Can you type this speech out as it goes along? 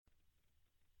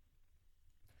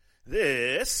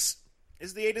This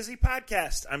is the A to Z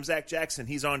podcast. I'm Zach Jackson.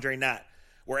 He's Andre Knott.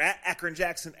 We're at Akron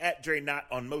Jackson, at Dre Knott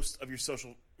on most of your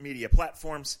social media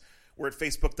platforms. We're at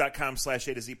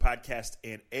facebook.com/A to Z podcast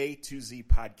and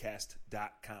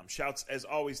A2Zpodcast.com. Shouts, as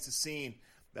always, to Scene,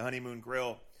 the Honeymoon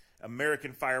Grill,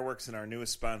 American Fireworks, and our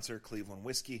newest sponsor, Cleveland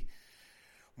Whiskey.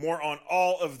 More on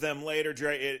all of them later,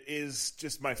 Dre. It is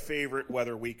just my favorite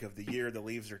weather week of the year. The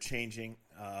leaves are changing.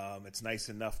 It's nice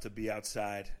enough to be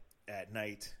outside at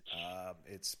night.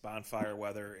 It's bonfire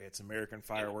weather. It's American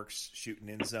Fireworks shooting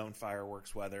in zone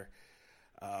fireworks weather.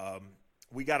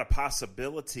 We got a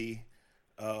possibility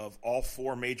of all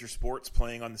four major sports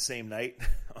playing on the same night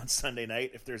on Sunday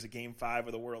night if there's a Game 5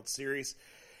 of the World Series.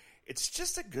 It's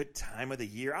just a good time of the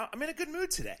year. I'm in a good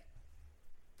mood today.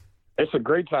 It's a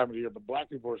great time of the year. The black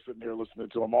people are sitting here listening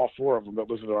to them. All four of them that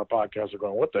listen to our podcast are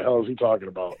going, what the hell is he talking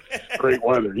about? Great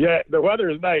weather. Yeah, the weather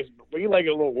is nice, but we like it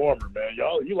a little warmer, man.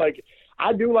 Y'all, you like it.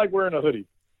 I do like wearing a hoodie,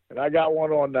 and I got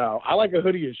one on now. I like a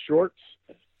hoodie and shorts,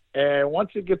 and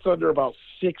once it gets under about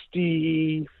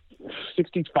 60,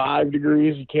 65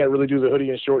 degrees, you can't really do the hoodie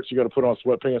and shorts. You got to put on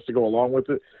sweatpants to go along with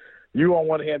it. You, on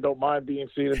one hand, don't mind being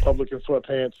seen in public in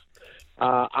sweatpants.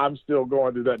 I'm still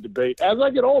going through that debate. As I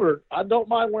get older, I don't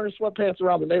mind wearing sweatpants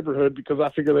around the neighborhood because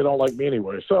I figure they don't like me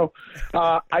anyway. So,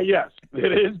 yes,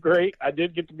 it is great. I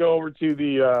did get to go over to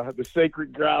the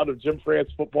sacred ground of Jim France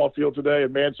football field today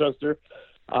in Manchester,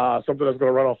 something that's going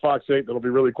to run on Fox 8 that'll be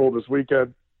really cool this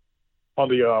weekend. On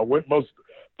the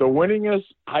winningest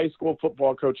high school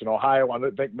football coach in Ohio. I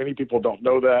think many people don't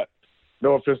know that.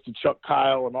 No offense to Chuck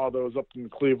Kyle and all those up in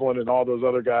Cleveland and all those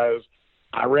other guys.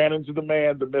 I ran into the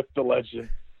man, the myth, the legend,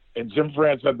 and Jim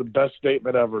France had the best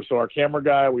statement ever. So our camera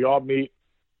guy, we all meet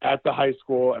at the high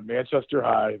school at Manchester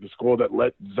High, the school that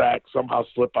let Zach somehow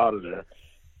slip out of there.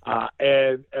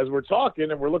 And as we're talking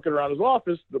and we're looking around his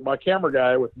office, my camera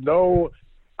guy, with no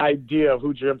idea of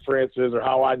who Jim France is or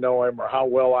how I know him or how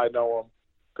well I know him,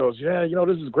 goes, yeah,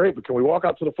 this is great, but can we walk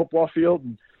out to the football field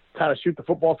and kind of shoot the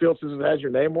football field since it has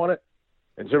your name on it?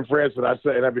 And Jim France, and I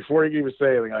said, and before he even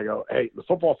say anything, I go, hey, the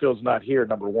football field's not here,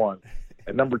 number one.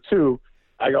 And number two,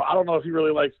 I go, I don't know if he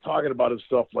really likes talking about his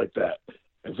stuff like that.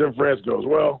 And Jim France goes,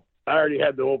 well, I already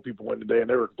had the old people in today, and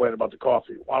they were complaining about the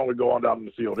coffee. Why don't we go on down in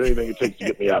the field? Anything it takes to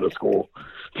get me out of school.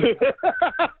 And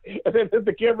then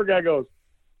the camera guy goes,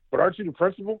 but aren't you the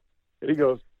principal? And he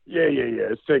goes, yeah,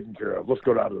 it's taken care of. Let's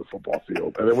go down to the football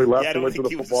field. And then we left and went to the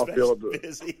football field.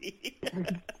 Busy.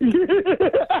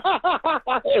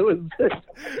 It was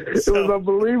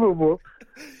unbelievable.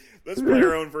 Let's play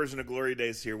our own version of Glory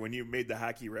Days here when you made the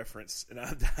hockey reference. And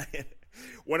I'm dying.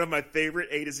 One of my favorite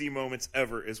A to Z moments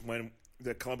ever is when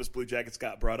the Columbus Blue Jackets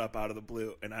got brought up out of the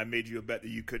blue, and I made you a bet that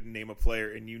you couldn't name a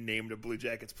player, and you named a Blue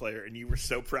Jackets player, and you were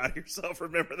so proud of yourself.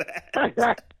 Remember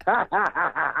that?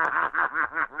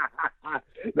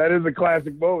 That is a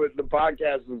classic moment in the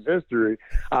podcast's history.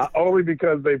 Only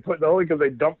because they dumped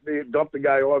the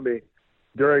guy on me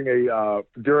during an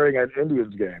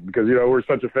Indians game because we're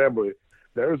such a family.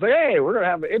 They was like, hey, we're gonna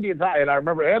have an Indian tie, and I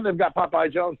remember, and they've got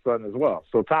Popeye Jones' son as well.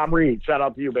 So Tom Reed, shout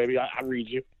out to you, baby. I read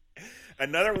you.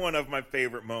 Another one of my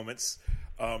favorite moments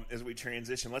as we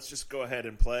transition. Let's just go ahead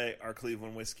and play our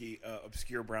Cleveland Whiskey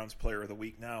Obscure Browns Player of the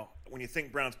Week. Now, when you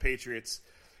think Browns Patriots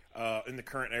in the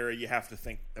current era, you have to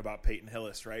think about Peyton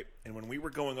Hillis, right? And when we were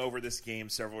going over this game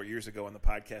several years ago on the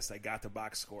podcast, I got the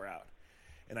box score out.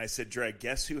 And I said, Dre,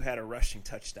 guess who had a rushing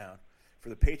touchdown for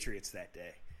the Patriots that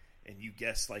day? And you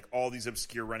guessed like all these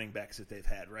obscure running backs that they've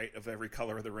had, right? Of every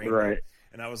color of the rainbow. Right.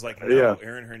 And I was like, no,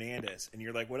 Aaron Hernandez. And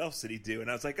you're like, what else did he do? And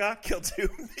I was like, killed two.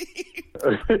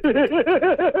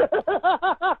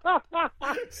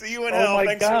 See you in hell.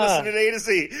 Thanks for listening to A to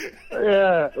Z.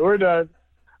 Yeah, we're done.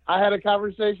 I had a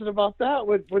conversation about that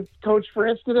with Coach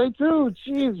France today, too.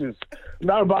 Jesus.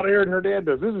 Not about Aaron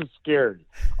Hernandez. This is scary.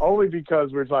 Only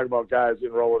because we're talking about guys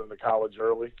enrolling into college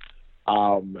early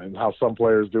and how some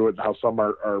players do it and how some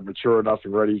are mature enough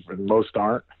and ready and most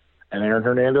aren't. And Aaron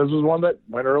Hernandez was one that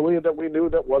went early that we knew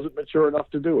that wasn't mature enough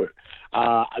to do it.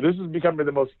 This is becoming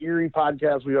the most eerie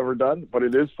podcast we've ever done, but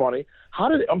it is funny.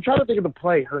 I'm trying to think of the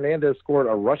play. Hernandez scored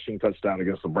a rushing touchdown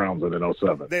against the Browns in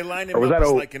 2007. They lined him up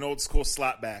as like an old school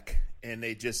slot back, and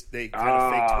they kind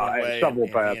of faked one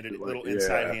way and handed a little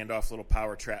inside handoff, little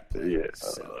power trap play. Yeah.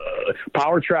 So.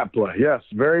 Power trap play, yes.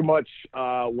 Very much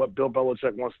what Bill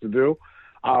Belichick wants to do.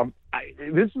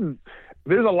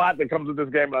 There's a lot that comes with this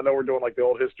game, and I know we're doing like the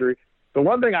old history. The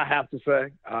one thing I have to say,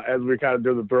 as we kind of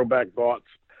do the throwback thoughts,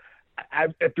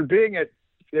 after being at,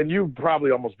 and you've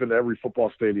probably almost been to every football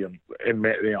stadium in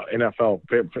NFL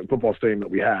football stadium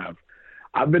that we have.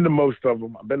 I've been to most of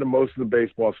them. I've been to most of the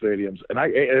baseball stadiums,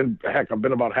 and heck, I've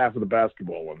been about half of the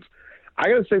basketball ones. I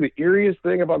got to say the eeriest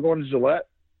thing about going to Gillette,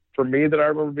 for me that I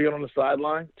remember being on the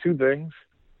sideline, two things.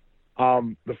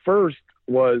 The first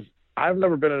was I've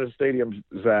never been in a stadium,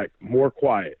 Zach, more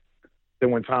quiet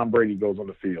than when Tom Brady goes on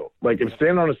the field. Like, if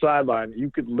standing on the sideline,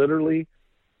 you could literally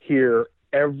hear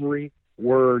every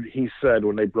word he said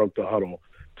when they broke the huddle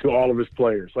to all of his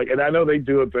players. Like, and I know they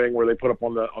do a thing where they put up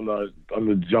on the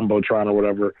Jumbotron or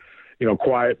whatever, you know,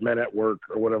 quiet men at work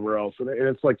or whatever else. And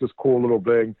it's like this cool little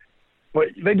thing. But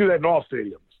they do that in all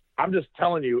stadiums. I'm just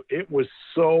telling you, it was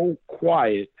so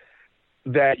quiet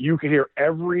that you could hear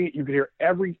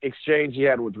every exchange he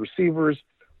had with receivers,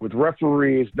 with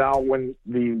referees. Now, when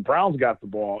the Browns got the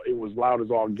ball, it was loud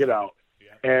as all get out.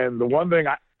 Yeah. And the one thing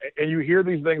and you hear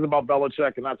these things about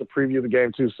Belichick, and not to preview the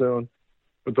game too soon,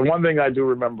 but the one thing I do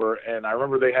remember, and I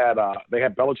remember they had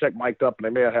Belichick mic'd up, and they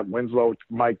may have had Winslow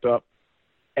mic'd up.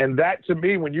 And that, to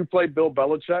me, when you play Bill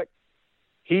Belichick,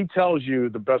 he tells you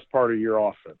the best part of your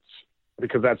offense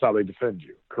because that's how they defend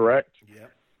you, correct? Yeah.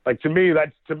 Like, to me,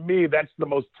 that's the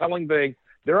most telling thing.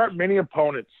 There aren't many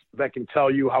opponents that can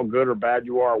tell you how good or bad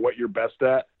you are or what you're best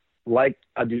at, like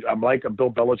a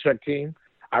Bill Belichick team.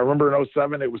 I remember in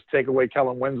 2007, it was take away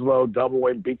Kellen Winslow, double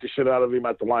away, beat the shit out of him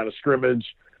at the line of scrimmage,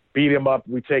 beat him up,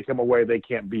 we take him away, they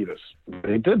can't beat us.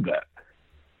 They did that.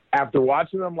 After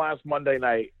watching them last Monday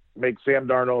night make Sam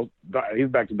Darnold – he's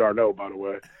back to Darnold, by the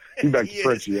way. He's back to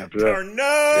Frenchie after that.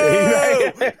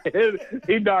 Darnold!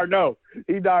 He Darnold.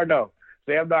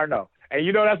 Sam Darnold. And,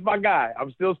 you know, that's my guy.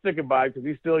 I'm still sticking by because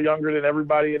he's still younger than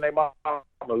everybody in their mama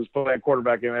who's playing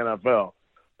quarterback in the NFL.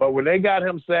 But when they got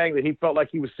him saying that he felt like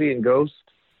he was seeing ghosts,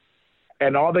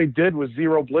 and all they did was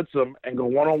zero blitz him and go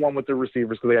one-on-one with their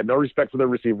receivers because they had no respect for their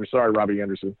receivers. Sorry, Robbie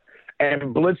Anderson.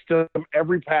 And blitzed them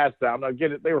every pass down. Now,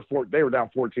 get it, they were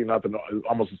down 14-0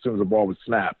 almost as soon as the ball was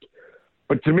snapped.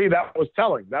 But to me, that was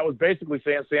telling. That was basically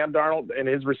saying Sam Darnold and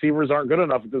his receivers aren't good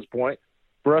enough at this point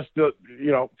for us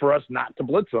not to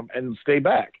blitz them and stay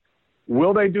back.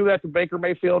 Will they do that to Baker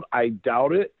Mayfield? I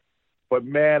doubt it. But,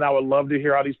 man, I would love to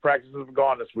hear how these practices have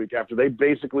gone this week after they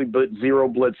basically zero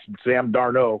blitz Sam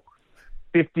Darnold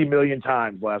 50 million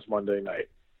times last Monday night.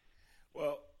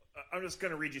 Well, I'm just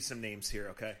going to read you some names here,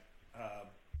 okay?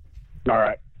 All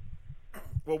right.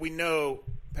 Well, we know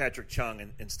Patrick Chung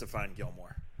and Stephon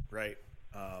Gilmore, right?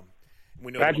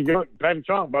 We know Patrick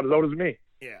Chung, about as old as me.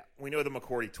 Yeah, we know the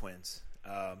McCourty twins.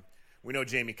 We know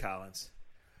Jamie Collins,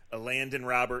 Landon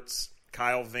Roberts,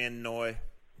 Kyle Van Noy,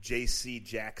 J.C.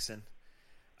 Jackson.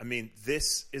 I mean,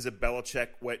 this is a Belichick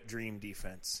wet dream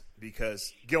defense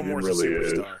because Gilmore's a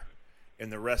superstar,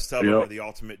 and the rest of them are the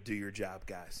ultimate do-your-job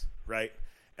guys, right?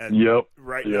 And now,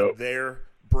 their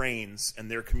brains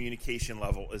and their communication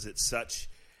level is at such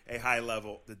a high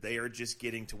level that they are just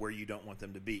getting to where you don't want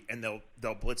them to be. And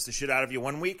they'll blitz the shit out of you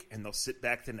one week, and they'll sit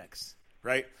back the next,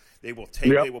 right? They will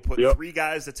put three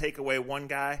guys to take away one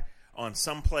guy on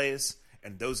some plays,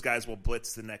 and those guys will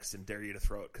blitz the next and dare you to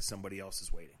throw it because somebody else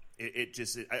is waiting.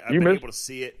 I've been able to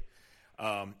see it.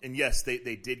 And yes, they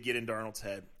did get in Darnold's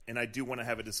head. And I do want to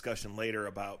have a discussion later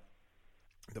about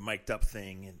the mic'd up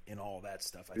thing and all that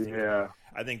stuff.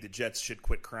 I think the Jets should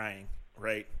quit crying,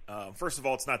 right? First of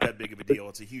all, it's not that big of a deal.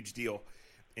 It's a huge deal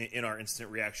in our instant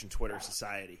reaction Twitter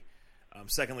society.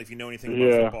 Secondly, if you know anything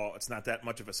about football, it's not that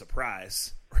much of a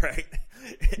surprise, right?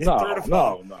 Third of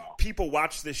all, people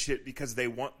watch this shit because they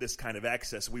want this kind of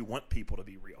access. We want people to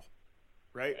be real,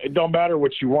 right? It don't matter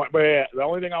what you want. But the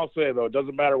only thing I'll say, though, it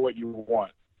doesn't matter what you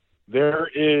want. There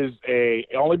is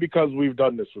only because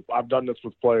I've done this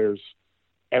with players,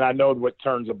 and I know what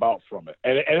turns about from it.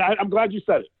 And I'm glad you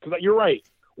said it because you're right.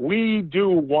 We do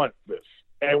want this,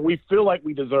 and we feel like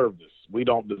we deserve this. We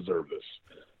don't deserve this.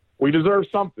 We deserve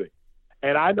something.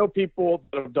 And I know people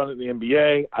that have done it in the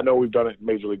NBA. I know we've done it in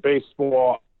Major League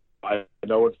Baseball. I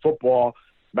know in football.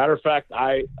 Matter of fact,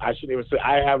 I shouldn't even say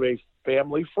I have a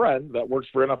family friend that works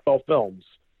for NFL Films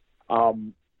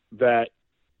that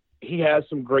he has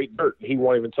some great dirt. He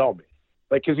won't even tell me.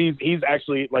 Like, because he's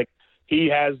actually, like, he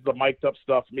has the mic'd up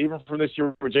stuff, even from this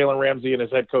year with Jalen Ramsey and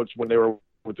his head coach when they were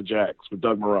with the Jags, with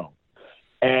Doug Marrone.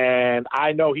 And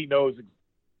I know he knows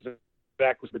exactly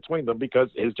what's between them because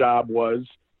his job was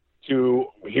to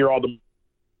hear all the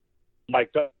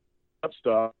mic'd up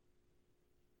stuff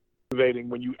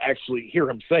when you actually hear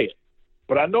him say it.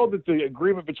 But I know that the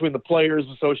agreement between the Players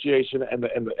Association and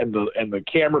the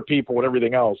camera people and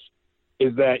everything else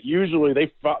is that usually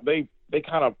they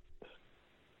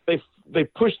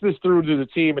push this through to the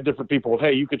team and different people.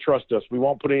 Hey, you can trust us. We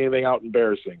won't put anything out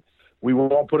embarrassing. We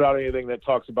won't put out anything that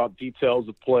talks about details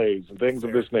of plays and things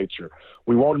of this nature.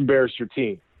 We won't embarrass your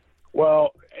team.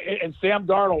 Well, and Sam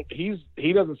Darnold,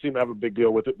 he doesn't seem to have a big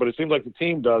deal with it, but it seems like the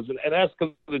team does, and that's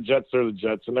because the Jets are the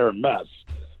Jets and they're a mess.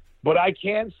 But I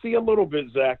can see a little bit,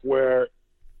 Zach, where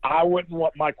I wouldn't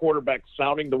want my quarterback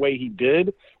sounding the way he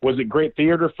did. Was it great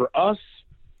theater for us?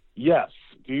 Yes.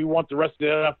 Do you want the rest of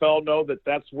the NFL to know that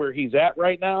that's where he's at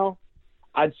right now?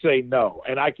 I'd say no.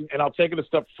 And I'll take it a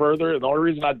step further. And the only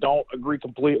reason I don't agree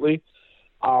completely,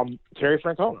 Terry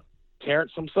Francona,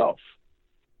 Terrence himself.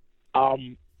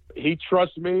 He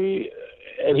trusts me,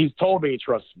 and he's told me he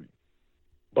trusts me.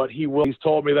 But he's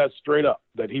told me that straight up,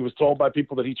 that he was told by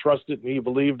people that he trusted and he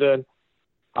believed in.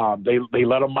 They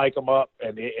let him mic him up,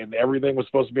 and everything was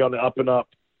supposed to be on the up and up.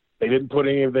 They didn't put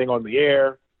anything on the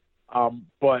air.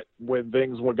 But when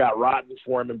things got rotten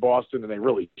for him in Boston, and they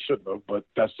really shouldn't have, but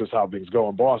that's just how things go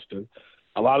in Boston,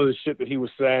 a lot of the shit that he was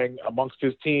saying amongst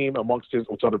his team,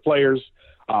 with other players,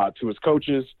 to his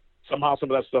coaches, somehow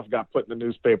some of that stuff got put in the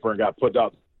newspaper and got put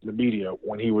out in the media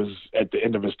when he was at the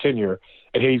end of his tenure.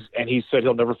 And he said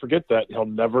he'll never forget that. He'll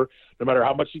never, no matter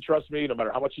how much he trusts me, no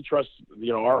matter how much he trusts,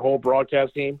 our whole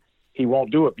broadcast team, he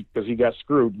won't do it because he got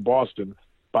screwed in Boston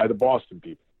by the Boston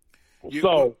people.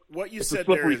 What you said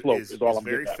there there is all I'm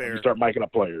very fair. fair. You start miking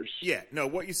up players. Yeah, no,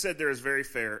 what you said there is very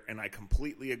fair, and I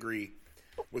completely agree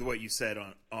with what you said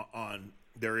on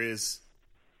there is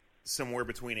somewhere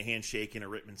between a handshake and a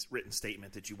written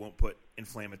statement that you won't put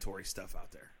inflammatory stuff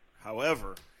out there.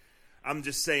 However, I'm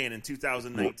just saying in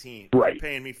 2019, right, you're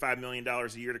paying me $5 million a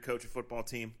year to coach a football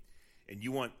team, and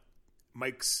you want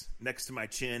mics next to my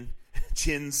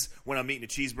chins when I'm eating a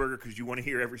cheeseburger because you want to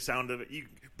hear every sound of it. You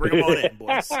bring them on in,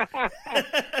 boys.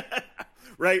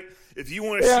 Right? If you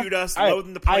want to shoot us,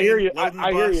 loading the plane, loading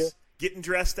the bus, getting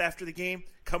dressed after the game,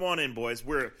 come on in, boys.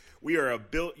 We are a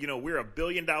 $1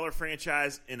 billion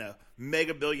franchise in a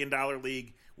mega $1 billion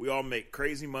league. We all make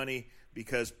crazy money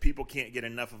because people can't get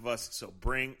enough of us. So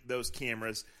bring those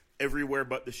cameras everywhere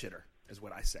but the shitter, is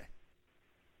what I say.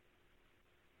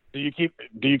 Do you keep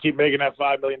making that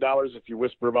 $5 million if you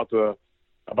whisper about the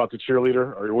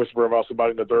cheerleader, or you whisper about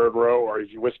somebody in the third row, or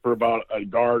if you whisper about a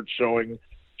guard showing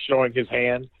his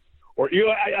hand, or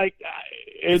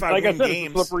it's like I said,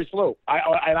 it's a slippery slope.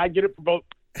 I get it for both,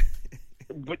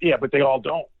 but they all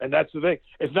don't, and that's the thing.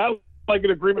 It's not like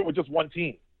an agreement with just one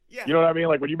team. Yeah. You know what I mean?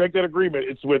 Like when you make that agreement,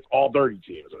 it's with all 30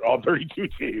 teams, or all 32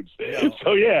 teams. No.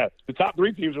 So yeah, the top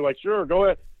 3 teams are like, sure, go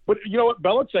ahead. But you know what?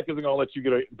 Belichick isn't going to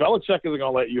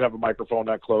let you have a microphone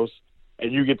that close,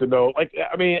 and you get to know. And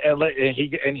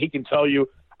he can tell you.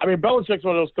 I mean, Belichick's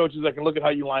one of those coaches that can look at how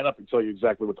you line up and tell you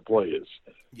exactly what the play is,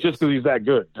 just because he's that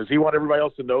good. Does he want everybody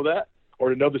else to know that, or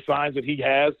to know the signs that he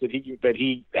has that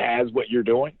he has what you're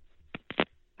doing?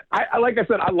 Like I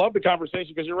said, I love the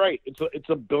conversation because you're right. It's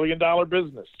a $1 billion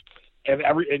business, and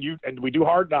we do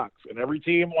Hard Knocks, and every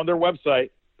team on their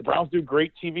website. The Browns do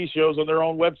great TV shows on their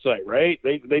own website, right?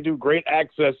 They do great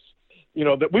access,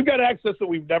 that we've got access that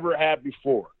we've never had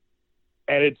before.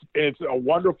 And it's a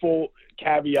wonderful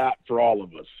caveat for all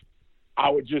of us. I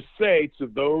would just say to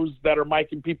those that are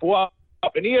miking people up,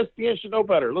 and ESPN should know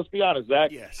better. Let's be honest,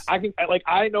 Zach. Yes.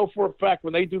 I know for a fact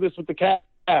when they do this with the Cavs,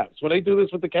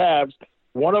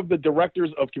 one of the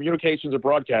directors of communications and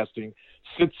broadcasting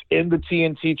sits in the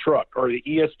TNT truck or the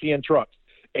ESPN truck.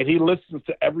 And he listens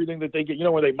to everything that they get.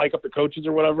 When they mic up the coaches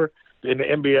or whatever in the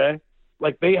NBA,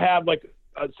 like they have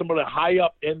somebody high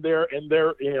up in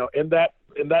that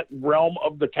realm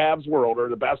of the Cavs world or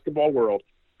the basketball world,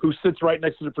 who sits right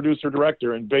next to the producer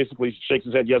director and basically shakes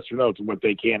his head yes or no to what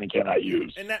they can and cannot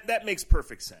use. And that makes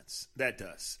perfect sense. That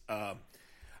does.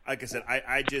 Like I said,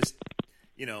 I just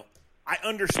I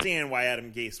understand why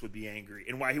Adam Gase would be angry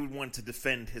and why he would want to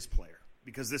defend his player,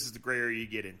 because this is the gray area you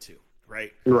get into,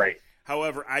 right? Right.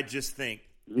 However, I just think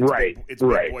it's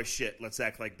big boy shit. Let's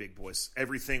act like big boys.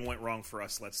 Everything went wrong for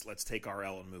us. Let's take our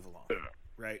L and move along.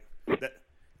 Right?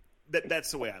 That's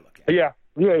the way I look at it. Yeah.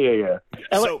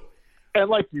 And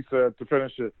like you said, to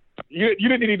finish it, you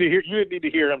didn't need to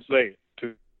hear him say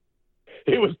it.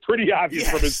 It was pretty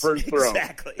obvious from his first throw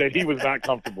that he was not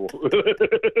comfortable.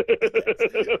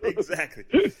 Exactly.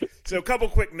 So a couple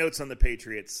quick notes on the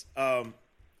Patriots.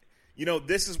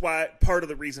 This is part of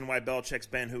the reason why Belichick's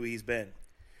been who he's been.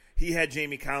 He had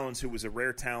Jamie Collins, who was a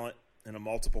rare talent and a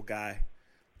multiple guy,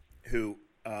 who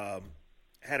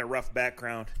had a rough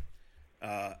background,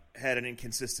 had an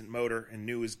inconsistent motor, and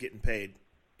knew he was getting paid.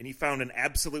 And he found an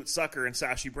absolute sucker in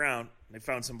Sashi Brown, and they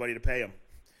found somebody to pay him.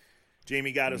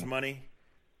 Jamie got his money.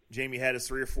 Jamie had his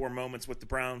 3 or 4 moments with the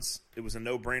Browns. It was a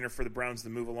no-brainer for the Browns to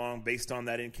move along based on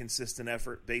that inconsistent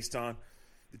effort, based on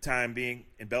the time being,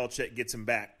 and Belichick gets him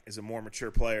back as a more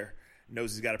mature player,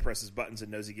 knows he's got to press his buttons,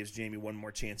 and knows he gives Jamie one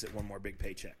more chance at one more big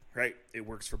paycheck, right? It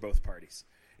works for both parties.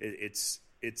 It's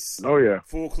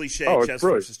full cliche chess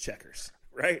versus checkers,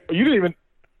 right? You didn't even.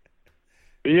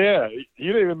 Yeah,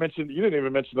 you didn't even mention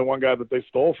the one guy that they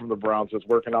stole from the Browns that's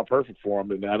working out perfect for them.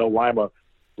 And I know Lima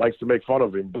likes to make fun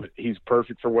of him, but he's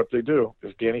perfect for what they do.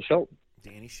 It's Danny Shelton.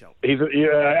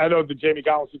 I know the Jamie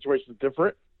Collins situation is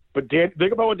different, but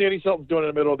think about what Danny Shelton's doing in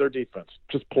the middle of their defense.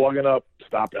 Just plugging up,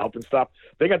 helping stop.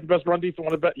 They got the best run defense.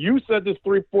 One of the best. You said this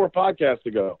 3-4 podcasts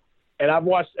ago, and I've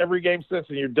watched every game since,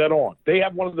 and you're dead on. They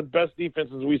have one of the best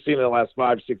defenses we've seen in the last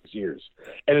 5-6 years,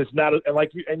 and it's not.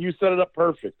 And you set it up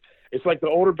perfect. It's like the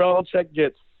older Belichick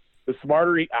gets, the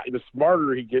smarter he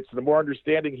gets, the more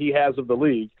understanding he has of the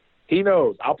league. He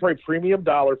knows I'll pay premium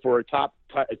dollar for a top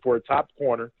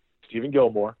corner, Stephen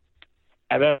Gilmore,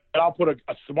 and then I'll put a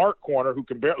smart corner who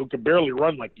can barely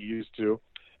run like he used to,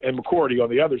 and McCourty on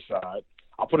the other side.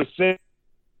 I'll put a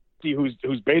safety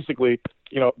who's basically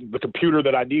the computer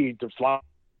that I need to fly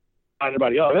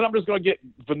anybody else. And then I'm just going to get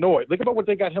Vanoy. Think about what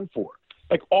they got him for.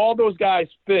 Like, all those guys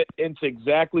fit into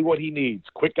exactly what he needs.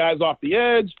 Quick guys off the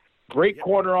edge, great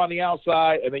corner on the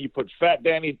outside, and then you put fat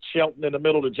Danny Shelton in the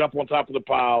middle to jump on top of the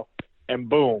pile, and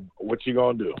boom, what you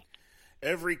going to do?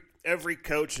 Every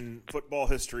coach in football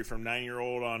history from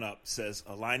 9-year-old on up says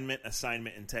alignment,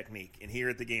 assignment, and technique. And here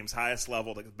at the game's highest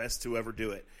level, the best to ever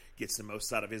do it gets the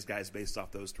most out of his guys based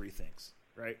off those three things,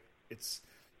 right?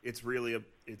 It's really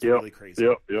really crazy.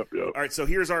 Yep. All right, so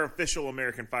here's our official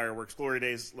American Fireworks Glory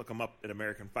Days. Look them up at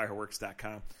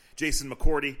AmericanFireworks.com. Jason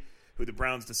McCourty, who the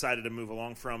Browns decided to move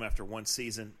along from after one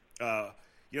season.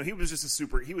 He was just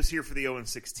he was here for the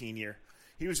 0-16 year.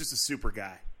 He was just a super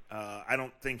guy. I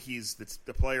don't think he's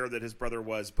the player that his brother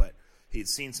was, but he'd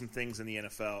seen some things in the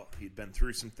NFL. He'd been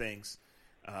through some things.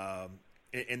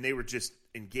 And they were just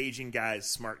engaging guys,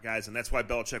 smart guys, and that's why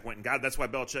Belichick went and got. That's why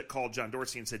Belichick called John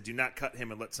Dorsey and said, "Do not cut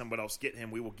him and let somebody else get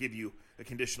him. We will give you a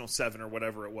conditional 7 or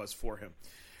whatever it was for him."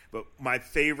 But my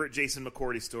favorite Jason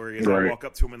McCourty story is I walk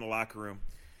up to him in the locker room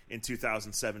in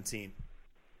 2017.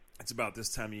 It's about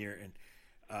this time of year, and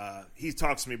he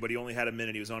talks to me, but he only had a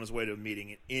minute. He was on his way to a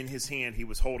meeting, and in his hand he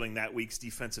was holding that week's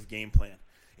defensive game plan,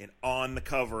 and on the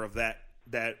cover of that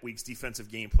week's defensive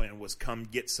game plan was "Come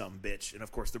get some, bitch." And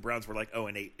of course the Browns were like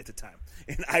 0-8 at the time,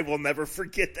 and I will never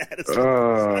forget that.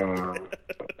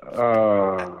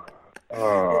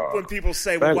 When people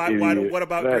say, well, what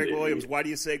about Greg Williams? Why do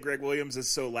you say Greg Williams is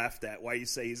so laughed at? Why do you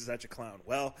say he's such a clown?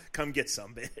 Well, come get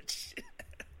some, bitch.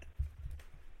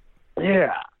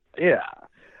 Yeah.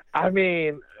 I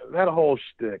mean, that whole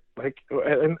shtick,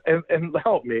 and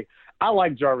help me. I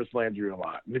like Jarvis Landry a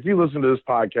lot. And if you listen to this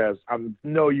podcast, I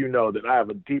know you know that I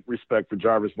have a deep respect for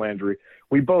Jarvis Landry.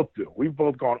 We both do. We've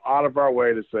both gone out of our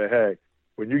way to say, hey,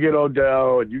 when you get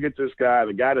Odell and you get this guy,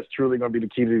 the guy that's truly going to be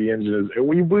the key to the engine is, and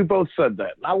we both said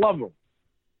that. And I love him.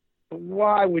 But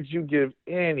why would you give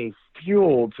any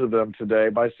fuel to them today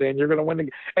by saying you're going to win the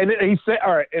game? And he said,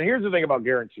 all right, and here's the thing about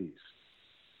guarantees.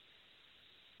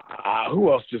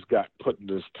 Who else just got put in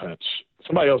this pinch?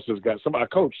 Somebody else just got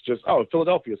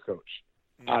Philadelphia's coach.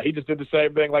 He just did the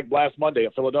same thing like last Monday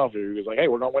at Philadelphia. He was like, hey,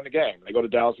 we're going to win the game. They go to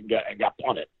Dallas and got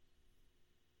punted.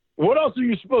 What else are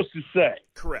you supposed to say?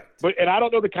 Correct. And I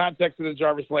don't know the context of the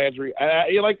Jarvis Landry.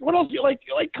 You're like, what else? Like,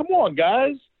 come on,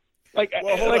 guys. I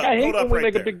hate when we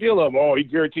make a big deal of, he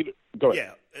guaranteed it. Go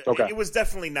ahead. Yeah. Okay. It was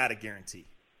definitely not a guarantee.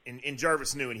 And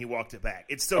Jarvis knew, and he walked it back.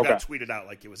 It still got tweeted out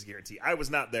like it was a guarantee. I was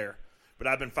not there,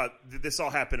 but this all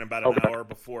happened about an hour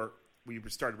before we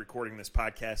started recording this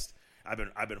podcast.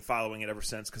 I've been following it ever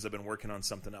since because I've been working on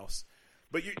something else.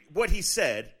 But what he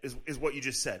said is what you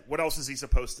just said. What else is he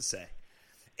supposed to say?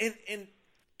 And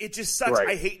it just sucks. Right.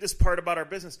 I hate this part about our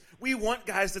business. We want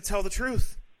guys to tell the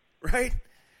truth, right?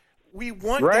 We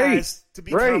want guys to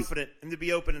be confident and to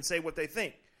be open and say what they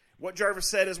think. What Jarvis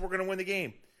said is we're going to win the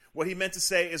game. What he meant to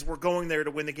say is we're going there to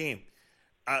win the game.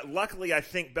 Luckily, I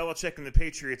think Belichick and the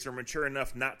Patriots are mature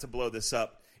enough not to blow this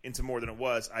up into more than it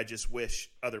was. I just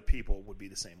wish other people would be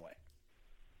the same way.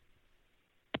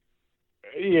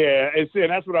 Yeah, and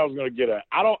that's what I was going to get at.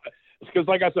 Because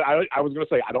like I said, I was going to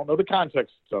say, I don't know the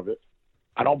context of it.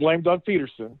 I don't blame Doug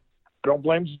Peterson. I don't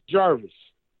blame Jarvis.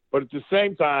 But at the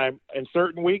same time, in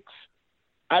certain weeks,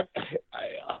 but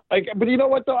you know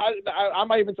what though? I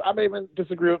might even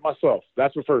disagree with myself.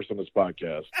 That's the first on this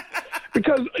podcast.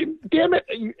 Because damn it,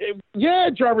 yeah,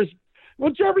 Jarvis.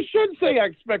 Well, Jarvis should say I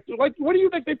expect. Like, what do you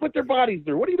think they put their bodies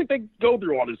through? What do you think they go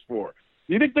through all this for?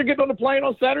 Do you think they're getting on the plane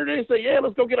on Saturday and say, yeah,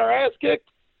 let's go get our ass kicked?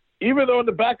 Even though in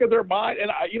the back of their mind,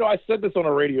 and I said this on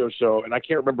a radio show, and I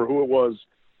can't remember who it was.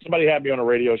 Somebody had me on a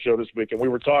radio show this week, and we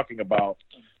were talking about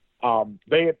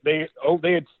they've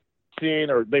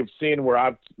seen where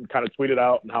I've kind of tweeted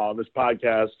out and how on this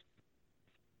podcast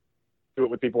do it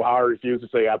with people, how I refuse to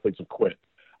say athletes have quit.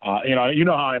 You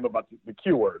know how I am about the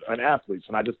Q word and athletes,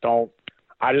 and I just don't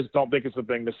think it's a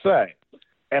thing to say.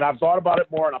 And I've thought about it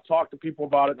more, and I've talked to people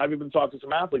about it, and I've even talked to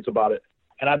some athletes about it.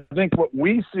 And I think what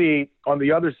we see on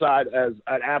the other side as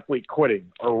an athlete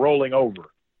quitting or rolling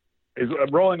over is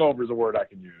a word I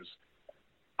can use.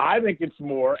 I think it's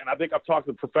more, and I think I've talked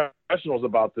to professionals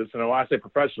about this, and when I say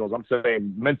professionals, I'm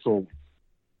saying mental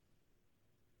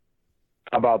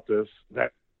about this,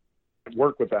 that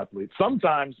work with athletes.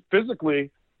 Sometimes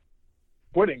physically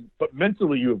quitting, but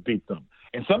mentally you have beat them.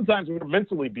 And sometimes we're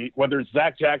mentally beat, whether it's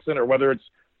Zach Jackson or whether it's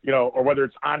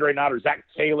Andre Knott or Zach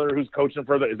Taylor, who's coaching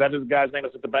for is that his guy's name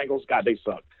that's at the Bengals? God, they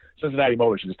suck. Cincinnati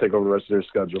Motors should just take over the rest of their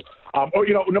schedule.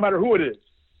 No matter who it is,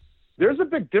 there's a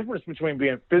big difference between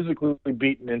being physically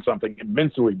beaten in something and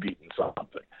mentally beaten in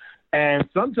something. And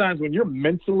sometimes when you're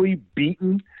mentally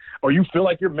beaten or you feel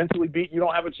like you're mentally beaten, you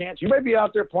don't have a chance. You may be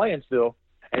out there playing still,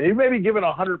 and you may be giving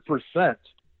 100%.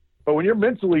 But when you're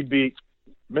mentally beat,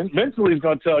 mentally is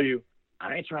going to tell you,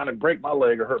 I ain't trying to break my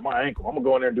leg or hurt my ankle. I'm going to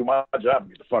go in there and do my job and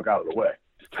get the fuck out of the way.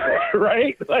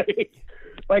 Right?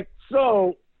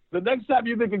 So the next time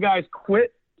you think a guy's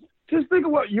quit, just think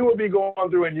of what you would be going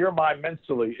through in your mind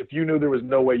mentally if you knew there was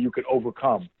no way you could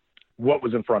overcome what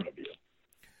was in front of you.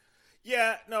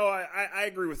 Yeah, no, I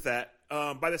agree with that.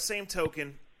 By the same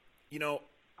token,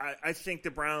 I think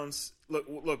the Browns look.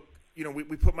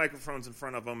 We put microphones in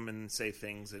front of them and say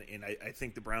things, and I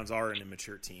think the Browns are an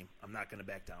immature team. I'm not going to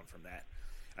back down from that.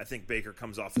 I think Baker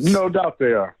comes off as, no doubt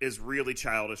they are, is really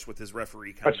childish with his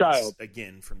referee comments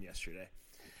again from yesterday.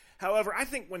 However, I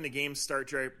think when the games start,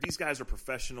 Jerry, these guys are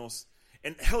professionals,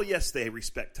 and hell yes, they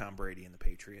respect Tom Brady and the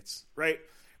Patriots, right?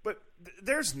 But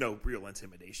there's no real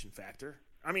intimidation factor.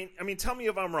 I mean, tell me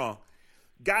if I'm wrong.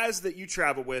 Guys that you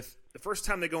travel with, the first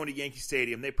time they go into Yankee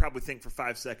Stadium, they probably think for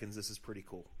 5 seconds this is pretty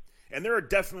cool. And there are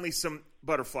definitely some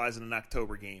butterflies in an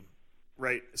October game,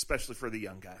 right? Especially for the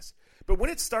young guys. But when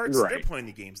it starts, They're playing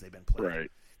the games they've been playing.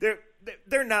 Right.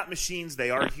 They're not machines. They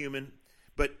are human.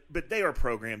 But they are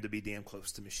programmed to be damn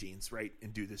close to machines, right?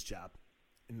 And do this job.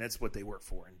 And that's what they work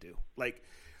for and do. Like,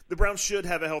 the Browns should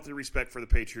have a healthy respect for the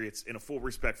Patriots and a full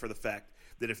respect for the fact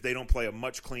that if they don't play a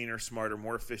much cleaner, smarter,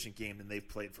 more efficient game than they've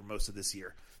played for most of this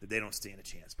year, that they don't stand a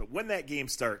chance. But when that game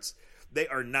starts, they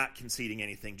are not conceding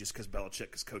anything just because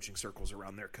Belichick is coaching circles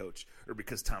around their coach or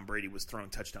because Tom Brady was throwing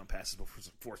touchdown passes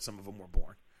before some of them were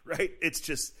born, right? It's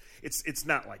just it's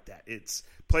not like that. It's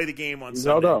play the game on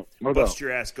Sunday, bust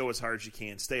your ass, go as hard as you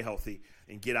can, stay healthy,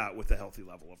 and get out with a healthy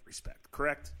level of respect.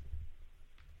 Correct?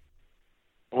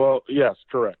 Well, yes,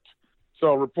 correct.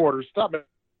 So, reporters, stop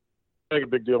making a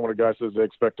big deal when a guy says they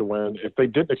expect to win. If they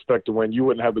didn't expect to win, you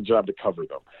wouldn't have the job to cover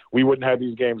them. We wouldn't have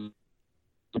these games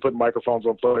to put microphones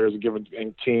on players and give a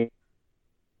team.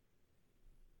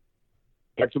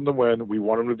 Expect them to win. We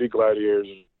want them to be gladiators.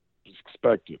 It's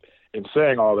expected. In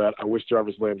saying all that, I wish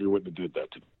Jarvis Landry wouldn't have did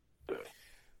that today.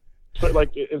 So,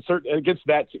 against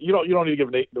that, you don't need to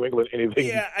give New England anything.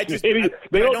 Yeah,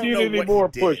 they don't need any more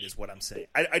push. Is what I'm saying.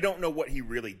 I don't know what he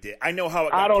really did. I know how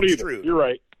it got I don't construed. Either. You're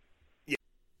right. Yeah.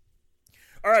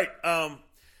 All right.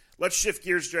 Let's shift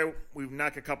gears, Joe. We've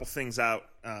knocked a couple things out.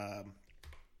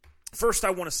 First, I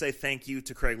want to say thank you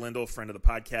to Craig Lindell, friend of the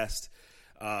podcast,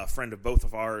 friend of both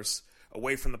of ours,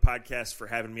 away from the podcast, for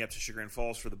having me up to Chagrin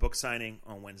Falls for the book signing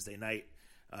on Wednesday night.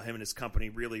 Him and his company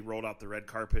really rolled out the red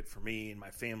carpet for me and my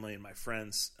family and my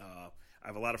friends. I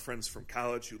have a lot of friends from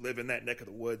college who live in that neck of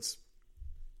the woods.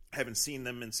 I haven't seen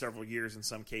them in several years in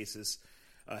some cases.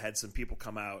 Had some people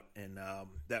come out, and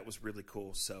that was really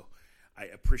cool. So I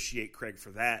appreciate Craig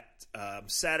for that.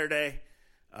 Saturday,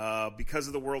 because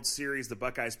of the World Series, the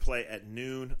Buckeyes play at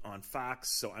noon on Fox,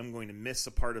 so I'm going to miss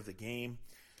a part of the game.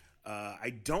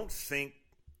 I don't think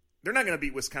they're not going to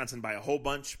beat Wisconsin by a whole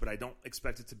bunch, but I don't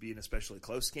expect it to be an especially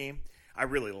close game. I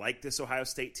really like this Ohio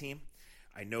State team.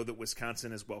 I know that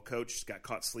Wisconsin is well coached, got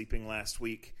caught sleeping last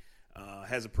week,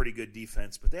 has a pretty good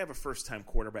defense, but they have a first-time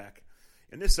quarterback.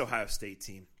 And this Ohio State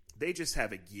team, they just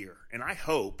have a gear. And I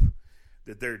hope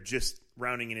that they're just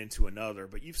rounding it into another.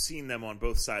 But you've seen them on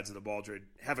both sides of the ball, Jared,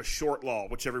 have a short law,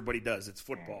 which everybody does. It's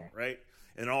football, right?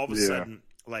 And all of a sudden,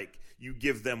 like, you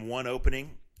give them one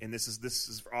opening, and this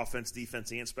is offense,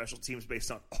 defense, and special teams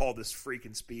based on all this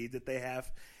freaking speed that they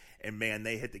have. And, man,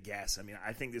 they hit the gas. I mean,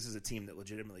 I think this is a team that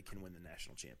legitimately can win the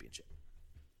national championship.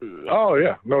 Oh,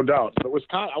 yeah, no doubt. But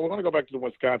Wisconsin, I want to go back to the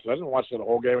Wisconsin. I didn't watch that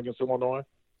whole game against Illinois,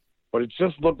 but it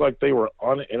just looked like they were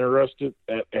uninterested.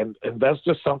 And that's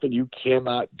just something you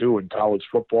cannot do in college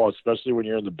football, especially when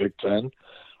you're in the Big Ten.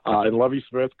 And Lovie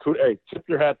Smith, hey, tip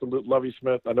your hat to Lovie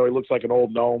Smith. I know he looks like an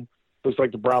old gnome. Looks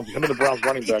like the Browns. Him and the Browns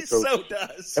running back coach. So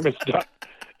does.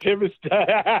 Him and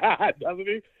doesn't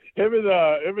he? Him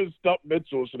and Stump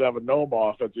Mitchell should have a gnome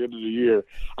off at the end of the year.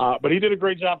 But he did a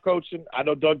great job coaching. I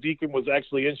know Doug Deacon was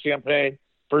actually in Champaign.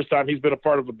 First time he's been a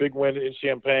part of a big win in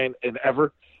Champaign in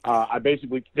ever.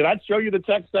 Did I show you the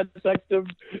text I texted him?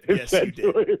 Yes, you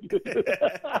did.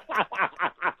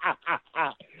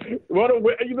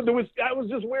 That was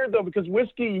just weird though, because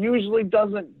Whiskey usually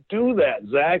doesn't do that,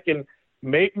 Zach. And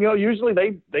usually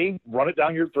they run it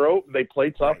down your throat and they play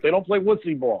tough. Right. They don't play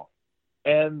wussy ball,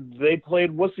 and they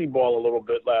played wussy ball a little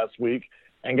bit last week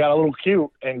and got a little cute.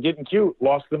 And getting cute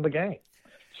lost them the game.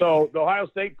 So the Ohio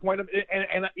State point of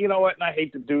and you know what? And I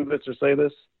hate to do this or say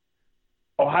this.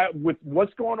 Ohio, with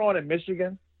what's going on in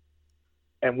Michigan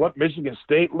and what Michigan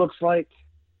State looks like,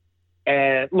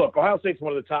 and look, Ohio State's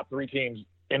one of the top 3 teams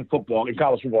in football, in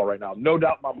college football right now, no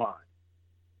doubt in my mind.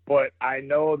 But I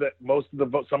know that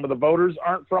some of the voters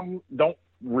don't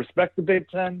respect the Big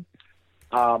Ten.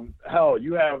 Hell,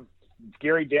 you have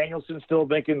Gary Danielson still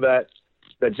thinking that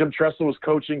Jim Tressel was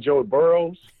coaching Joe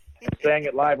Burrows and saying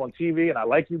it live on TV. And I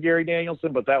like you, Gary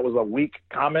Danielson, but that was a weak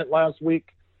comment last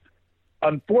week.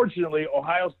 Unfortunately,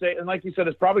 Ohio State, and like you said,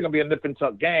 it's probably going to be a nip and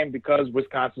tuck game because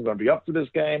Wisconsin's going to be up for this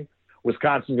game.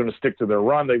 Wisconsin's going to stick to their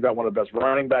run. They've got one of the best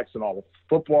running backs in all of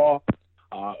football,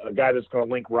 a guy that's going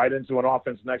to link right into an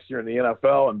offense next year in the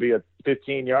NFL and be a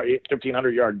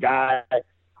 1,500-yard guy.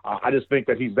 I just think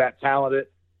that he's that talented.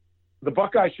 The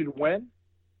Buckeyes should win,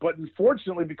 but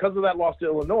unfortunately, because of that loss to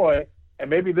Illinois, and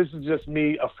maybe this is just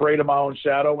me afraid of my own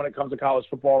shadow when it comes to college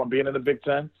football and being in the Big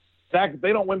Ten, Zach, if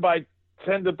they don't win by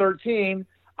 10-13,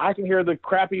 I can hear the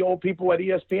crappy old people at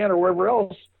ESPN or wherever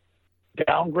else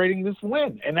downgrading this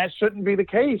win. And that shouldn't be the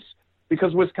case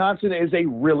because Wisconsin is a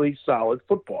really solid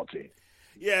football team.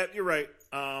 Yeah, you're right.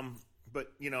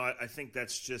 But, I think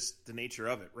that's just the nature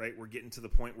of it, right? We're getting to the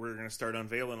point where we're going to start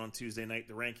unveiling on Tuesday night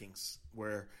the rankings,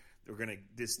 where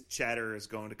this chatter is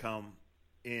going to come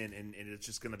in and it's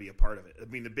just going to be a part of it. I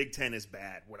mean, the Big Ten is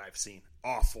bad, what I've seen.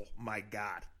 Awful. My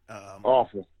God.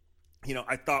 Awful.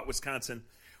 I thought Wisconsin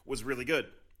was really good.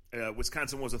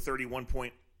 Wisconsin was a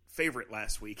 31-point favorite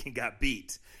last week and got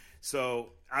beat.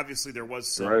 So obviously there was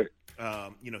some,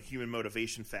 human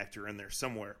motivation factor in there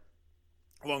somewhere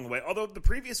along the way. Although the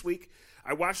previous week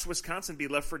I watched Wisconsin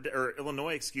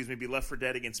Illinois be left for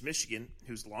dead against Michigan,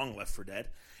 who's long left for dead,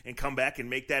 and come back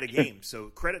and make that a game. So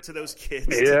credit to those kids,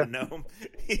 to the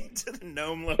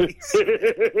Gnome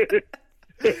Lokies.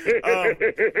 But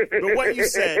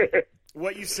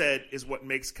what you said is what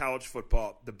makes college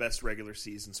football the best regular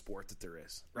season sport that there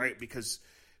is, right? Because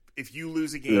if you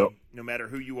lose a game, no matter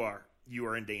who you are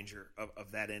in danger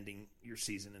of that ending your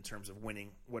season in terms of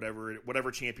winning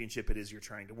whatever championship it is you're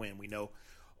trying to win. We know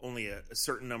only a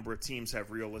certain number of teams have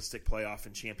realistic playoff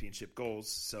and championship goals,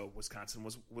 so Wisconsin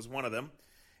was one of them,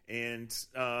 and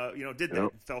did that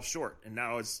and fell short, and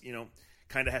now is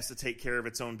kind of has to take care of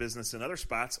its own business in other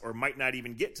spots, or might not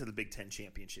even get to the Big Ten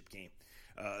championship game.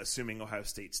 Assuming Ohio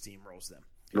State steamrolls them.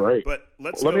 Right. But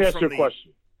let me ask you a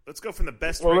question. Let's go from the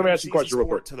best regular season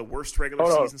sport to the worst regular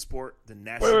season sport, the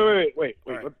national. Wait.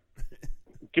 Right.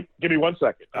 Give me 1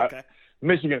 second. Okay.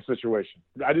 Michigan situation.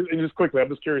 Just quickly, I'm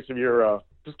just curious of your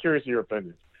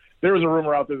opinion. There was a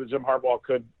rumor out there that Jim Harbaugh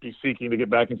could be seeking to get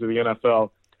back into the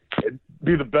NFL. It'd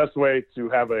be the best way to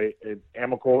have an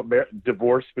amicable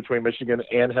divorce between Michigan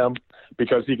and him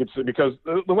because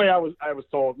the way I was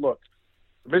told, look,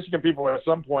 the Michigan people at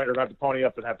some point are going to have to pony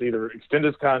up and have to either extend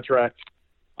his contract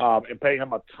and pay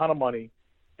him a ton of money.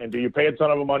 And do you pay a ton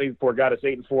of money for a guy that's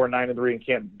 8-4, 9-3, and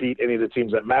can't beat any of the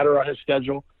teams that matter on his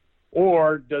schedule?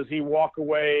 Or does he walk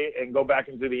away and go back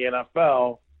into the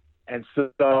NFL and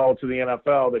sell to the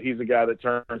NFL that he's the guy that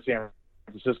turned San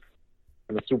Francisco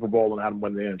in the Super Bowl and had him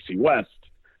win the NFC West?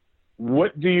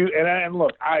 What do you? And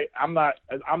look, I'm not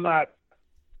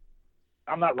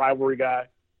rivalry guy.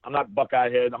 I'm not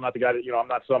Buckeye head. I'm not the guy that, I'm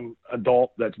not some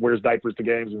adult that wears diapers to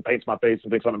games and paints my face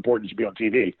and thinks I'm important and should be on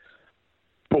TV.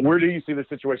 But where do you see the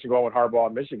situation going with Harbaugh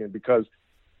in Michigan? Because,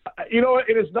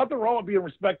 it is nothing wrong with being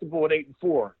respectable at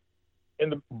 8-4.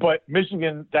 But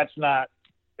Michigan, that's not,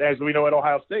 as we know at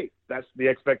Ohio State, that's the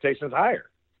expectation is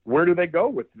higher. Where do they go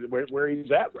with where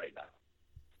he's at right now?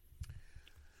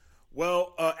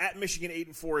 Well, at Michigan,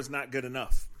 8-4 is not good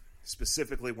enough.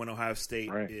 Specifically when Ohio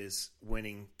State is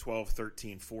winning 12,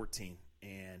 13, 14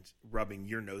 and rubbing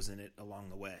your nose in it along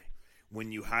the way.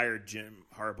 When you hired Jim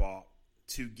Harbaugh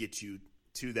to get you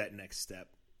to that next step.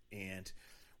 And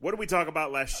what did we talk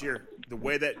about last year? The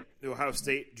way that Ohio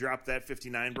State dropped that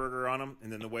 59 burger on them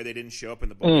and then the way they didn't show up in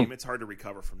the bowl game, it's hard to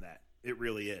recover from that. It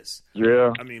really is.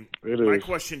 Yeah. I mean, my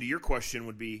question to your question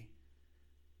would be,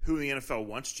 who in the NFL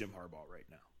wants Jim Harbaugh right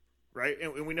now? right?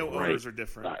 And we know owners are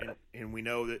different, and we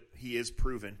know that he is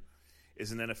proven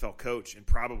as an NFL coach and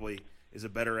probably is a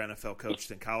better NFL coach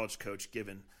than college coach,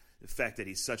 given the fact that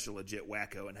he's such a legit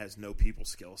wacko and has no people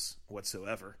skills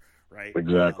whatsoever, right?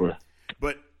 Exactly.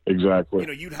 But exactly,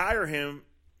 you'd hire him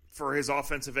for his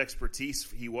offensive expertise.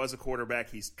 He was a quarterback.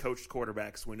 He's coached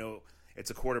quarterbacks. We know it's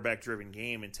a quarterback-driven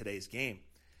game in today's game.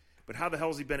 But how the hell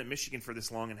has he been at Michigan for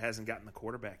this long and hasn't gotten the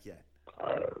quarterback yet?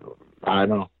 I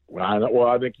know. Well,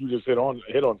 I think you just hit on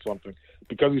something.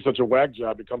 Because he's such a whack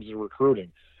job, it comes to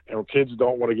recruiting. And kids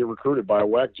don't want to get recruited by a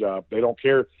whack job. They don't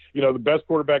care. The best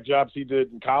quarterback jobs he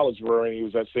did in college were when he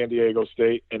was at San Diego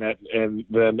State and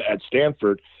then at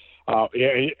Stanford.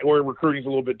 Where recruiting's a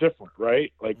little bit different,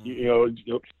 right? Like,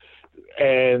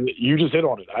 and you just hit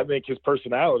on it. I think his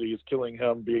personality is killing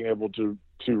him being able to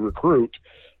recruit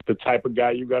the type of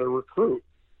guy you got to recruit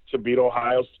to beat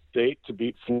Ohio State, to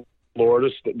beat Florida,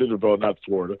 well, not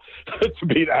Florida, to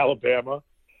beat Alabama,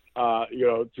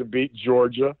 to beat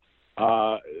Georgia.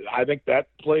 I think that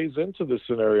plays into this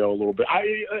scenario a little bit.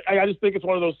 I just think it's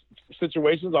one of those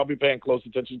situations I'll be paying close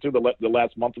attention to the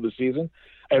last month of the season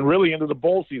and really into the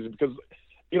bowl season because,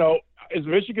 is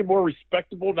Michigan more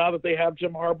respectable now that they have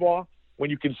Jim Harbaugh when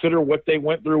you consider what they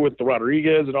went through with the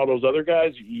Rodriguez and all those other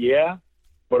guys? Yeah.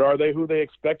 But are they who they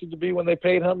expected to be when they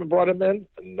paid him and brought him in?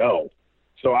 No.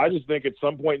 So I just think at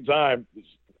some point in time,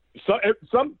 it's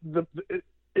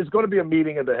going to be a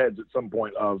meeting of the heads at some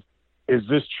point of, is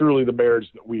this truly the marriage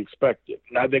that we expected?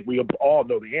 And I think we all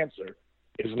know the answer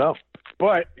is no.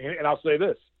 But, and I'll say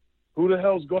this, who the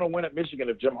hell's going to win at Michigan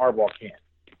if Jim Harbaugh can't?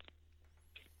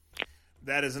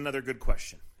 That is another good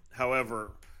question.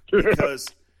 However,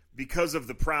 because of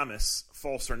the promise,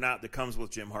 false or not, that comes with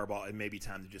Jim Harbaugh, it may be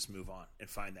time to just move on and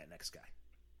find that next guy,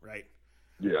 right?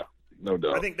 Yeah, no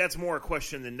doubt. I think that's more a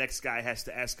question the next guy has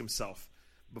to ask himself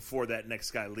before that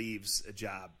next guy leaves a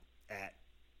job at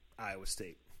Iowa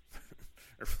State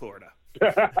or Florida.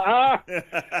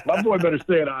 My boy better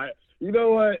stay at Iowa. You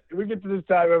know what? We get to this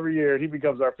time every year, and he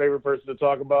becomes our favorite person to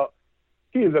talk about.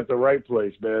 He is at the right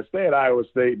place, man. Stay at Iowa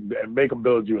State and make them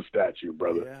build you a statue,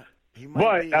 brother. Yeah, he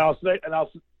might be. I'll say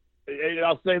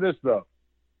this though,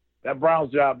 that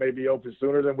Browns job may be open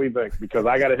sooner than we think because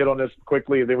I got to hit on this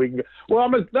quickly and then we can go. Well,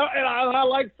 I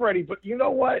like Freddie, but you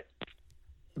know what?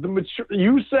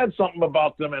 You said something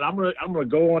about them, and I'm gonna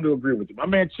go on to agree with you. My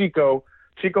man Chico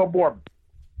Borman,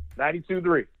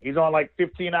 92.3. He's on like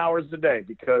 15 hours a day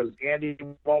because Andy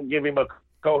won't give him a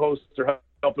co-host or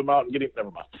help him out and get him.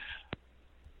 Never mind.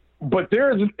 But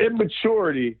there is an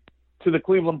immaturity to the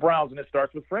Cleveland Browns, and it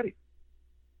starts with Freddie.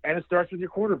 And it starts with your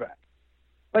quarterback.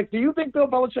 Like, do you think Bill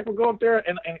Belichick will go up there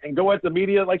and go at the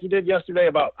media like he did yesterday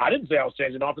about, I didn't say I was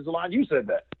changing the offensive line. You said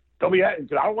that. Don't be asking.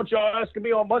 I don't want y'all asking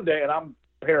me on Monday, and I'm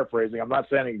paraphrasing. I'm not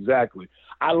saying exactly.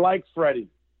 I like Freddie,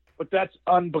 but that's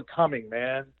unbecoming,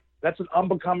 man. That's an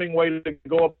unbecoming way to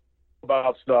go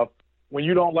about stuff when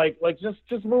you don't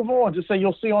just move on. Just say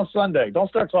you'll see on Sunday. Don't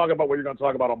start talking about what you're going to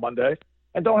talk about on Monday.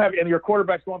 And your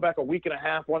quarterback's going back a week and a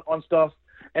half on stuff.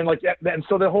 And and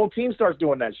so the whole team starts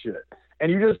doing that shit.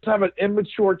 And you just have an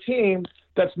immature team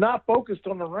that's not focused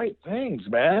on the right things,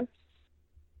 man.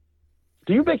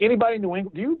 Do you think anybody in New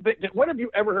England, when have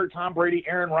you ever heard Tom Brady,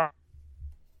 Aaron Rodgers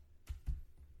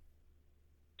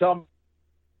tell them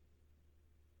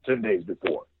 10 days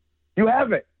before? You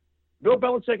haven't. Bill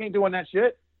Belichick ain't doing that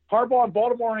shit. Harbaugh in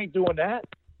Baltimore ain't doing that.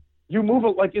 You move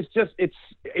it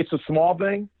it's a small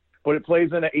thing, but it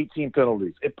plays into 18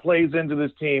 penalties. It plays into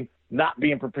this team not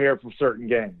being prepared for certain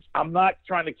games. I'm not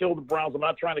trying to kill the Browns. I'm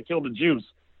not trying to kill the juice.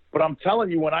 But I'm telling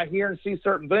you, when I hear and see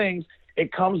certain things,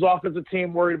 it comes off as a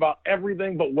team worried about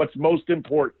everything but what's most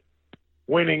important,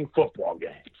 winning football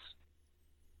games.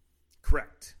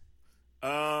 Correct.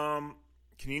 Can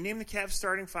you name the Cavs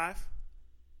starting five?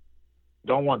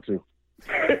 Don't want to.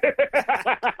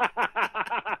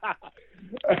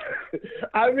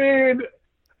 I mean,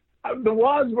 the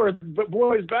Wadsworth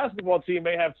boys basketball team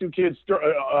may have two kids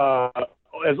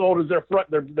as old as their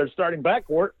starting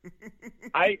backcourt.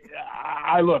 I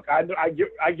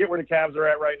get where the Cavs are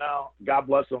at right now. God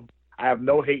bless them. I have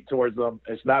no hate towards them.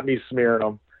 It's not me smearing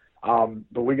them.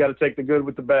 But we got to take the good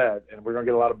with the bad, and we're gonna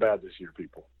get a lot of bad this year,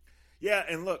 people. Yeah,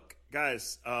 and look,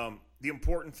 guys, the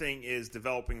important thing is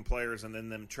developing players and then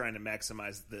them trying to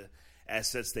maximize the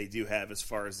assets they do have as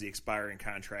far as the expiring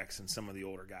contracts and some of the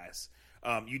older guys.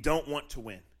 You don't want to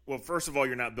win. Well, first of all,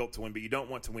 you're not built to win, but you don't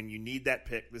want to win. You need that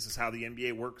pick. This is how the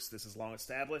NBA works. This is long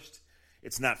established.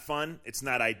 It's not fun. It's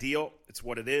not ideal. It's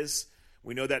what it is.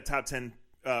 We know that top 10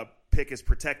 pick is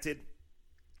protected,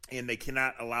 and they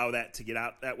cannot allow that to get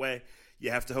out that way.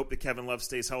 You have to hope that Kevin Love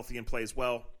stays healthy and plays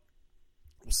well.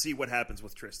 We'll see what happens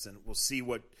with Tristan. We'll see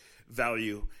what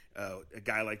value a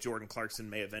guy like Jordan Clarkson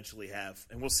may eventually have.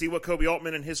 And we'll see what Kobe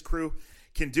Altman and his crew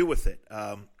can do with it.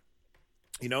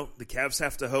 The Cavs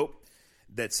have to hope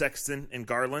that Sexton and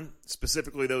Garland,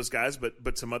 specifically those guys,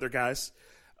 but some other guys,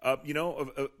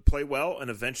 play well and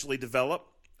eventually develop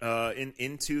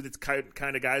into the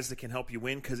kind of guys that can help you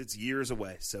win, because it's years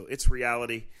away. So it's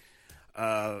reality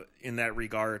in that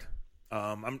regard.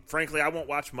 Frankly, I won't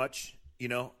watch much.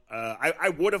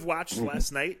 I would have watched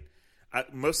last night,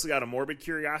 mostly out of morbid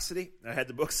curiosity. I had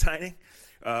the book signing.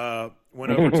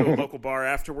 Went over to a local bar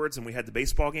afterwards, and we had the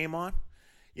baseball game on.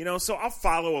 So I'll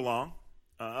follow along.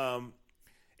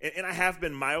 And I have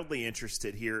been mildly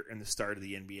interested here in the start of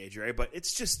the NBA, Dre, but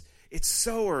it's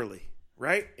so early,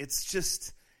 right?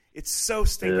 It's so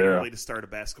stinking early to start a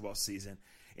basketball season.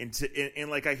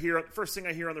 And like first thing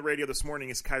I hear on the radio this morning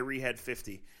is Kyrie had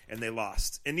 50 and they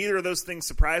lost. And neither of those things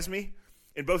surprise me.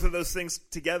 And both of those things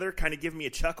together kind of give me a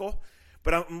chuckle.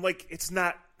 But I'm like, it's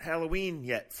not Halloween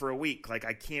yet for a week. Like,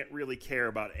 I can't really care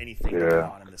about anything going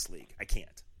on in this league. I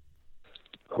can't.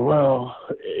 Well,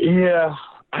 yeah,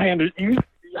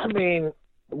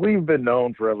 we've been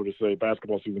known forever to say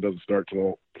basketball season doesn't start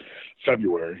till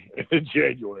February,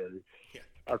 January.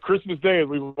 Yeah. Christmas Day, as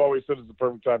we've always said, is the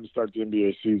perfect time to start the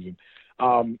NBA season.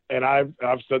 And I've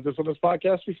said this on this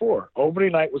podcast before.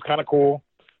 Opening night was kind of cool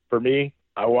for me.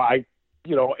 And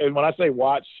when I say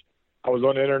watch, I was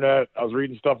on the internet. I was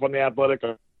reading stuff on The Athletic.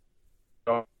 I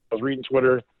was reading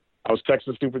Twitter. I was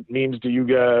texting stupid memes to you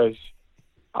guys.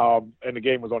 And the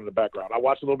game was on in the background. I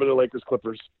watched a little bit of Lakers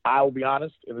Clippers. I will be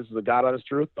honest, and this is a God honest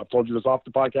truth. I've told you this off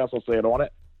the podcast. I'll say it on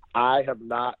it. I have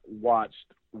not watched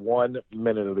 1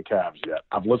 minute of the Cavs yet.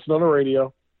 I've listened on the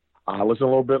radio. I listened a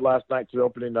little bit last night to the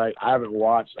opening night. I haven't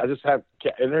watched. I just have,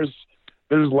 and there's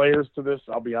layers to this.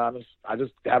 I'll be honest. I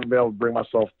just haven't been able to bring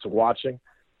myself to watching.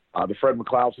 The Fred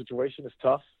McLeod situation is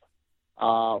tough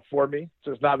for me.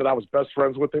 So it's not that I was best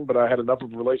friends with him, but I had enough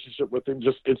of a relationship with him.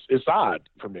 Just it's odd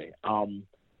for me.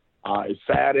 It's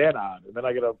sad and odd. And then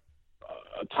I get a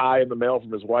tie in the mail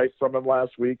from his wife from him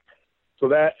last week. So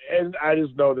and I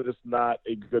just know that it's not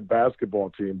a good basketball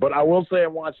team. But I will say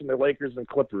I'm watching the Lakers and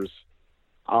Clippers.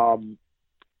 My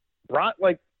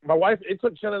wife, it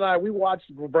took Jen and I, we watched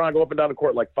LeBron go up and down the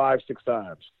court like 5-6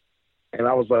 times. And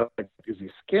I was like, is he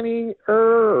skinny?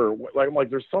 I'm like,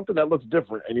 there's something that looks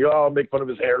different. And you all make fun of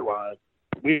his hairline.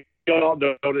 We all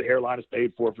know that hairline is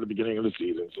paid for the beginning of the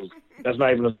season. So that's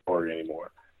not even a story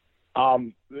anymore.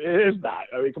 It is not.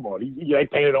 I mean, come on. They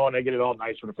paint it on. They get it all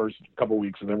nice for the first couple of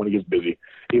weeks. And then when he gets busy,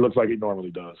 he looks like he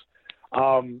normally does.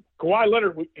 Kawhi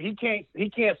Leonard, he can't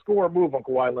score or move on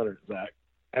Kawhi Leonard, Zach.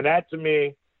 And that, to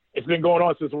me, it's been going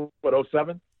on since,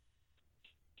 2007?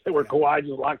 Where Kawhi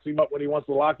just locks him up when he wants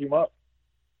to lock him up.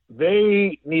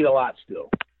 They need a lot still.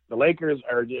 The Lakers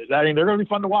they're going to be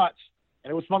fun to watch.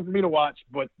 And it was fun for me to watch,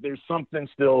 but there's something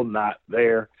still not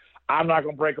there. I'm not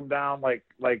going to break them down like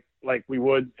we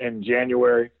would in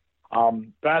January.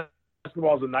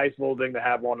 Basketball is a nice little thing to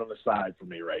have on the side for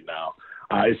me right now.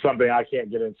 It's something I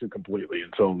can't get into completely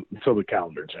until the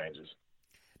calendar changes.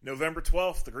 November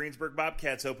 12th, the Greensburg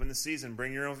Bobcats open the season.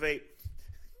 Bring your own vape.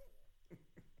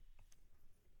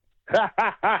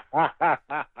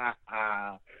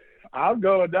 I'm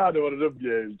going down to one of them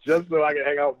games just so I can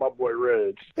hang out with my boy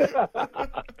Reg.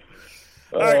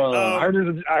 I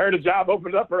heard a job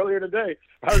opened up earlier today.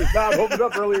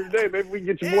 Maybe we can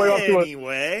get your boy off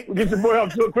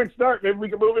to a quick start. Maybe we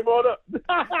can move him on up. We've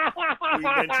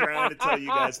been trying to tell you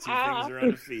guys 2 things are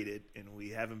undefeated, and we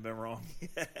haven't been wrong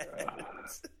yet.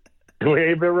 We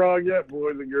ain't been wrong yet,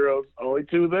 boys and girls. Only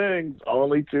 2 things.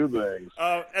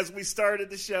 As we started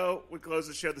the show, we close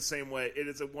the show the same way. It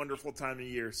is a wonderful time of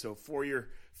year. So for your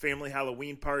family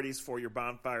Halloween parties, for your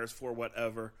bonfires, for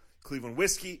whatever, Cleveland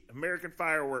Whiskey, American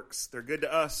Fireworks, they're good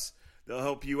to us. They'll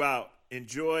help you out.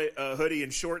 Enjoy hoodie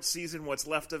and short season, what's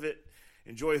left of it.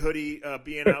 Enjoy hoodie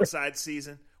being outside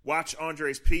season. Watch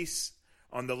Andre's piece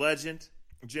on the legend,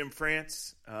 Jim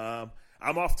France. I'm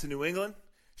off to New England.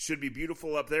 Should be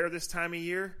beautiful up there this time of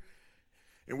year.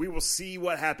 And we will see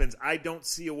what happens. I don't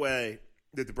see a way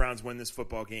that the Browns win this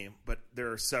football game, but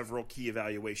there are several key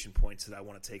evaluation points that I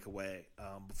want to take away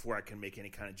before I can make any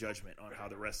kind of judgment on how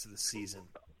the rest of the season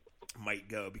might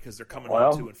go, because they're coming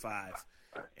on 2-5,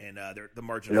 and the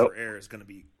margin for error is going to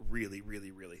be really,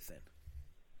 really, really thin.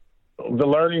 The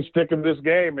learning stick of this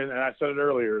game, and I said it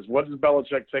earlier, is what does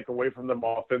Belichick take away from them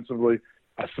offensively?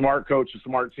 A smart coach, a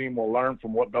smart team will learn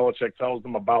from what Belichick tells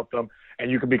them about them,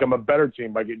 and you can become a better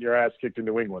team by getting your ass kicked in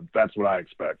New England. That's what I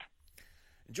expect.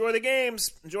 Enjoy the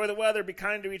games. Enjoy the weather. Be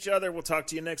kind to each other. We'll talk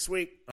to you next week.